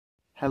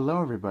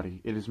Hello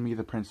everybody, it is me,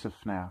 the Prince of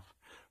FNAF.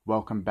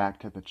 Welcome back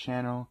to the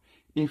channel.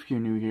 If you're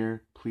new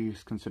here,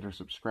 please consider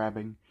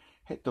subscribing.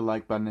 Hit the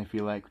like button if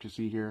you like what you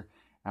see here.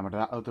 And with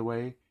that out of the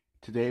way,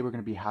 today we're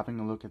going to be having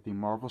a look at the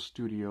Marvel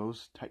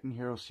Studios Titan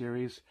Hero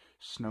series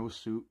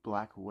Snowsuit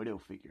Black Widow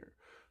figure.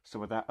 So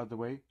with that out of the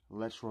way,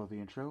 let's roll the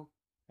intro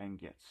and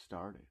get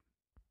started.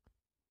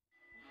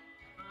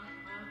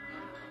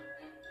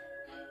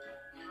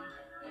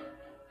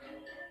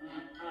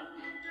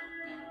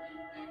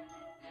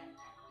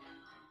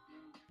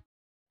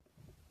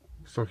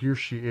 So here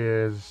she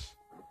is,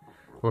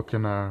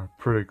 looking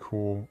pretty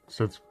cool.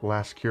 So it's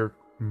blast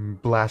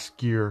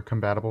gear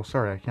compatible.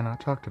 Sorry, I cannot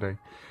talk today.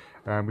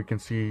 We can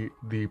see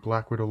the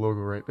Black Widow logo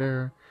right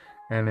there,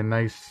 and a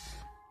nice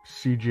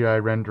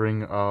CGI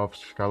rendering of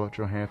Scarlett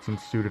Johansson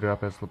suited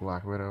up as the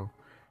Black Widow.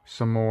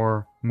 Some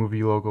more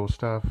movie logo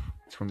stuff.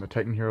 It's from the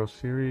Titan Hero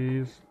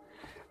series,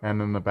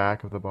 and then the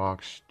back of the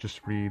box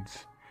just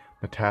reads,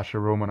 Natasha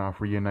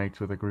Romanoff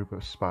reunites with a group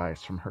of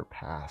spies from her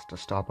past to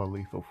stop a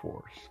lethal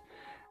force.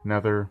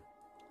 Another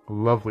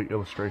lovely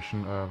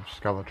illustration of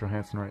Scarlett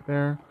Johansson right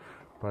there.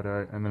 But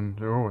and then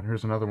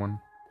here's another one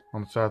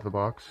on the side of the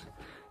box.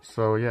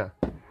 So yeah,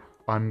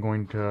 I'm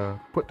going to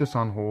put this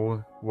on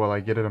hold while I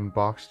get it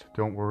unboxed.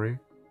 Don't worry,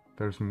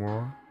 there's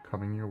more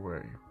coming your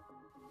way.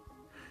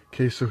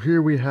 Okay, so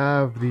here we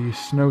have the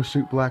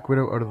Snowsuit Black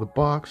Widow out of the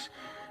box,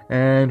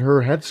 and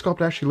her head sculpt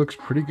actually looks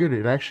pretty good.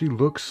 It actually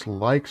looks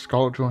like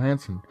Scarlett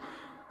Johansson.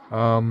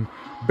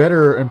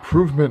 Better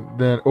improvement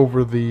than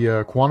over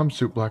the Quantum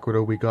Suit Black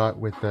Widow we got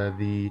with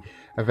the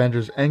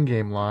Avengers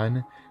Endgame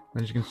line.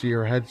 As you can see,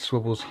 her head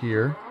swivels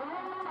here.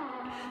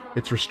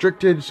 It's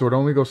restricted, so it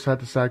only goes side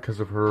to side because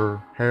of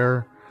her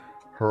hair.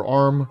 Her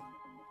arm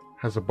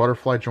has a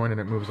butterfly joint and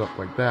it moves up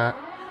like that.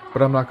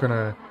 But I'm not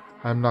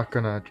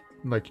gonna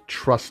like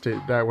trust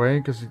it that way,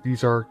 because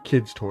these are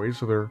kids' toys,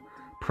 so they're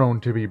prone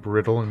to be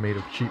brittle and made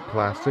of cheap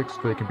plastics,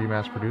 so they can be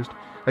mass produced.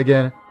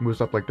 Again, it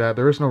moves up like that.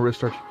 There is no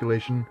wrist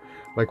articulation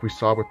like we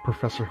saw with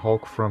Professor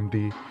Hulk from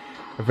the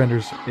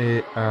Avengers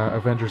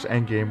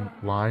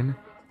Endgame line.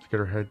 Let's get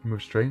her head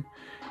moved straight.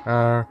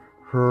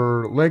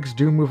 Her legs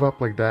do move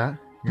up like that.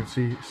 You can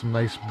see some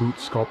nice boot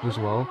sculpt as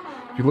well.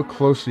 If you look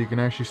closely, you can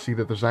actually see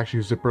that there's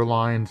actually zipper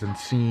lines and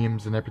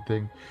seams and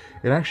everything.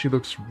 It actually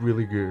looks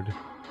really good.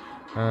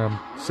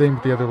 Same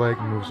with the other leg,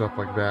 moves up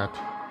like that.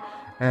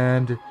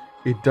 And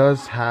it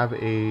does have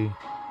a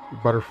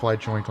butterfly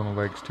joint on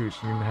the legs too,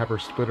 so you can have her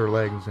split her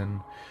legs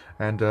and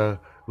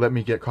let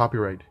me get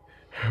copyright.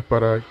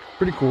 But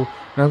pretty cool.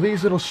 Now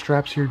these little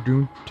straps here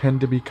do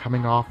tend to be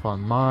coming off on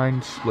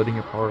mine, splitting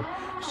apart.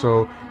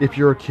 So if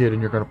you're a kid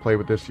and you're going to play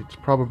with this, it's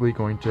probably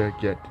going to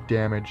get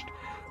damaged.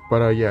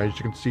 But yeah, as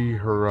you can see,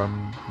 her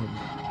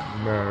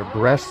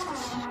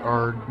breasts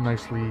are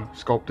nicely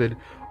sculpted.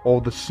 All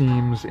the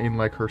seams in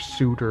like her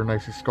suit are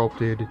nicely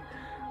sculpted.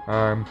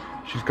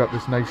 She's got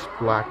this nice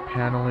black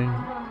paneling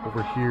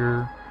over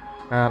here.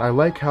 And I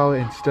like how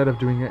instead of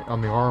doing it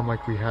on the arm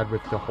like we had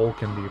with the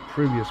Hulk and the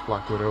previous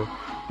Black Widow,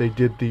 they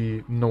did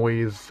the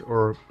noise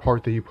or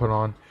part that you put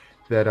on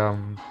that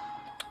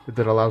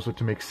that allows it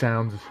to make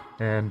sounds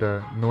and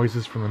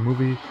noises from the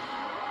movie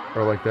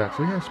or like that.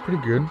 So yeah, it's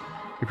pretty good.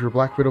 If you're a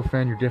Black Widow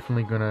fan, you're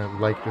definitely gonna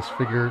like this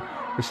figure.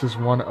 This is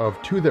one of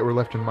two that were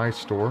left in my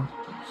store,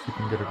 so you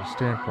can get her to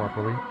stand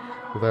properly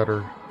without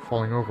her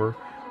falling over.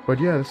 But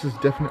yeah, this is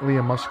definitely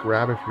a must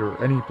grab if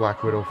you're any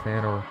Black Widow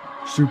fan or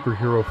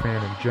superhero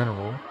fan in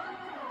general.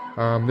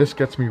 This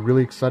gets me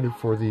really excited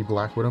for the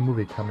Black Widow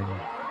movie coming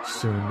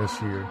soon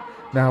this year.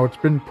 Now, it's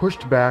been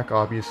pushed back,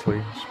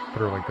 obviously. Just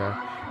put her like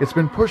that. It's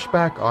been pushed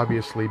back,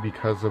 obviously,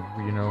 because of,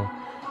 the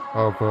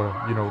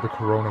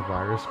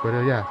coronavirus. But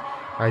yeah,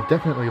 I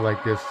definitely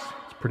like this.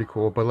 It's pretty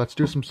cool. But let's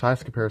do some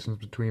size comparisons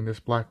between this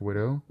Black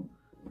Widow,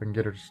 if I can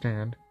get her to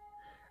stand,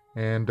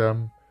 and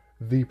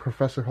the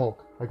Professor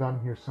Hulk. I got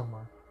him here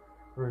somewhere.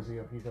 Where is he?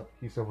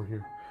 He's over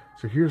here.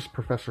 So here's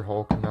Professor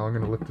Hulk, and now I'm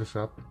going to lift this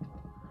up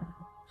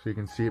so you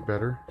can see it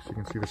better, so you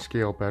can see the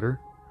scale better.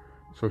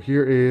 So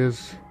here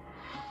is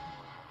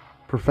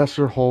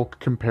Professor Hulk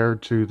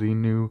compared to the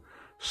new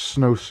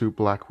Snowsuit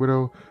Black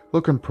Widow.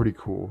 Looking pretty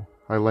cool.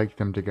 I like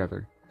them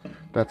together.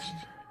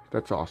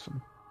 That's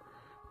awesome.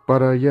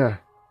 But yeah,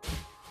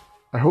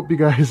 I hope you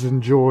guys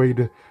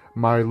enjoyed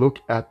my look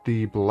at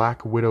the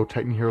Black Widow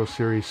Titan Hero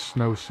series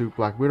Snowsuit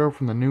Black Widow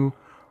from the new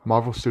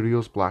Marvel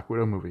Studios Black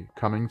Widow movie,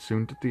 coming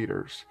soon to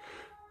theaters.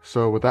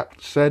 So with that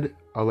said,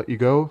 I'll let you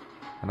go,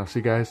 and I'll see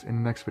you guys in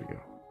the next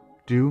video.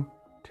 Do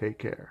take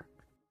care.